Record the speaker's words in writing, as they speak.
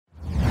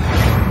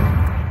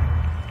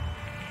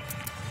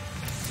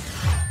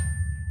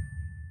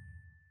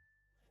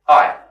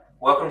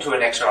Welcome to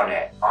Annexa on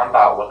Air. I'm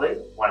Bart Wadley,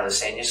 one of the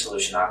Senior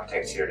Solution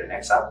Architects here at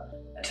Annexa,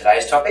 and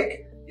today's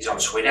topic is on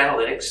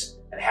SuiteAnalytics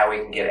and how we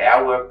can get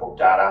our workbook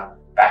data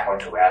back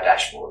onto our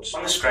dashboards.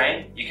 On the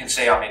screen, you can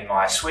see I'm in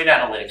my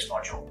SuiteAnalytics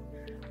module.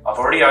 I've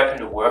already opened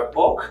a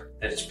workbook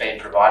that has been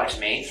provided to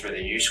me through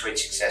the new Suite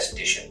Success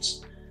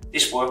editions.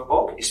 This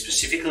workbook is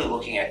specifically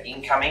looking at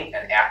incoming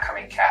and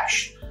outgoing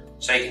cash.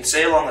 So you can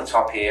see along the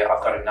top here,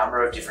 I've got a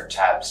number of different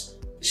tabs.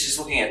 This is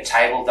looking at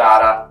table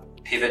data,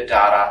 pivot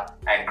data,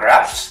 and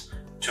graphs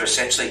to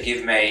essentially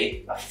give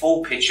me a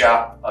full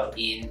picture of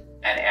in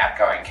and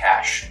outgoing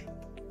cash.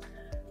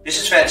 This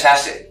is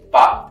fantastic,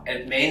 but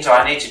it means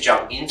I need to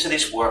jump into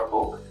this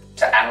workbook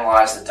to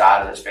analyze the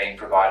data that's being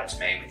provided to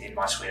me within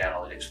my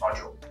SuiteAnalytics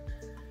module.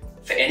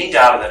 For any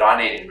data that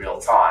I need in real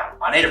time,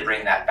 I need to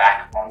bring that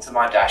back onto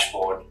my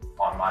dashboard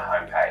on my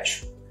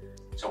homepage.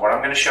 So what I'm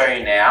going to show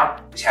you now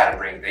is how to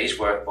bring these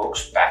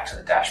workbooks back to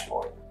the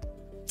dashboard.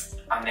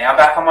 I'm now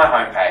back on my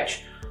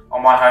homepage.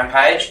 On my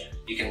homepage,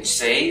 you can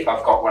see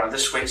I've got one of the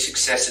Suite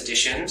Success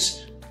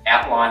editions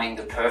outlining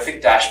the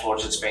perfect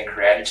dashboards that's been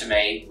created to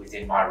me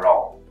within my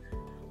role.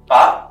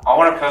 But I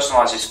want to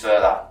personalize this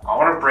further. I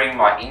want to bring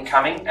my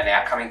incoming and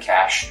outgoing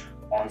cash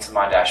onto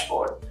my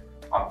dashboard.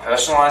 I'm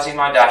personalizing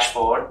my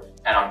dashboard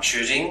and I'm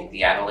choosing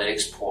the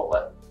Analytics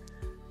portlet.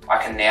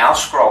 I can now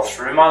scroll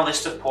through my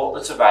list of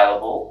portlets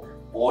available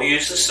or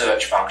use the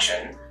search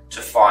function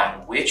to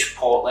find which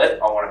portlet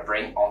I want to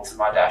bring onto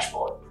my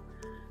dashboard.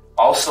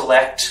 I'll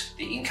select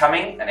the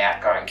incoming and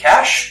outgoing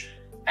cash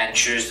and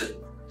choose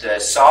the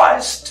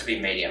size to be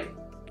medium.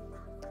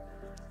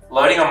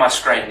 Loading on my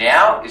screen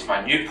now is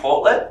my new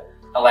portlet,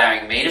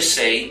 allowing me to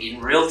see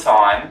in real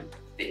time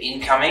the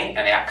incoming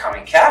and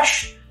outgoing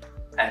cash.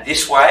 And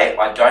this way,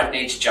 I don't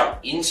need to jump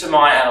into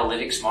my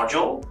analytics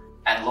module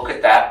and look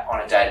at that on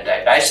a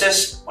day-to-day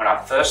basis. When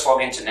I first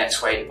log into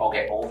NetSuite, I'll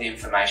get all the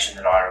information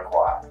that I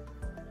require.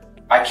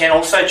 I can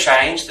also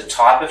change the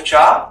type of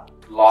chart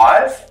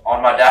live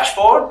on my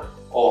dashboard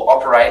or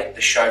operate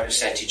the show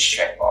percentage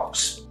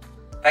checkbox.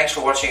 Thanks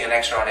for watching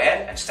Annexa on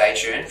Air and stay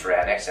tuned for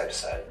our next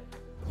episode.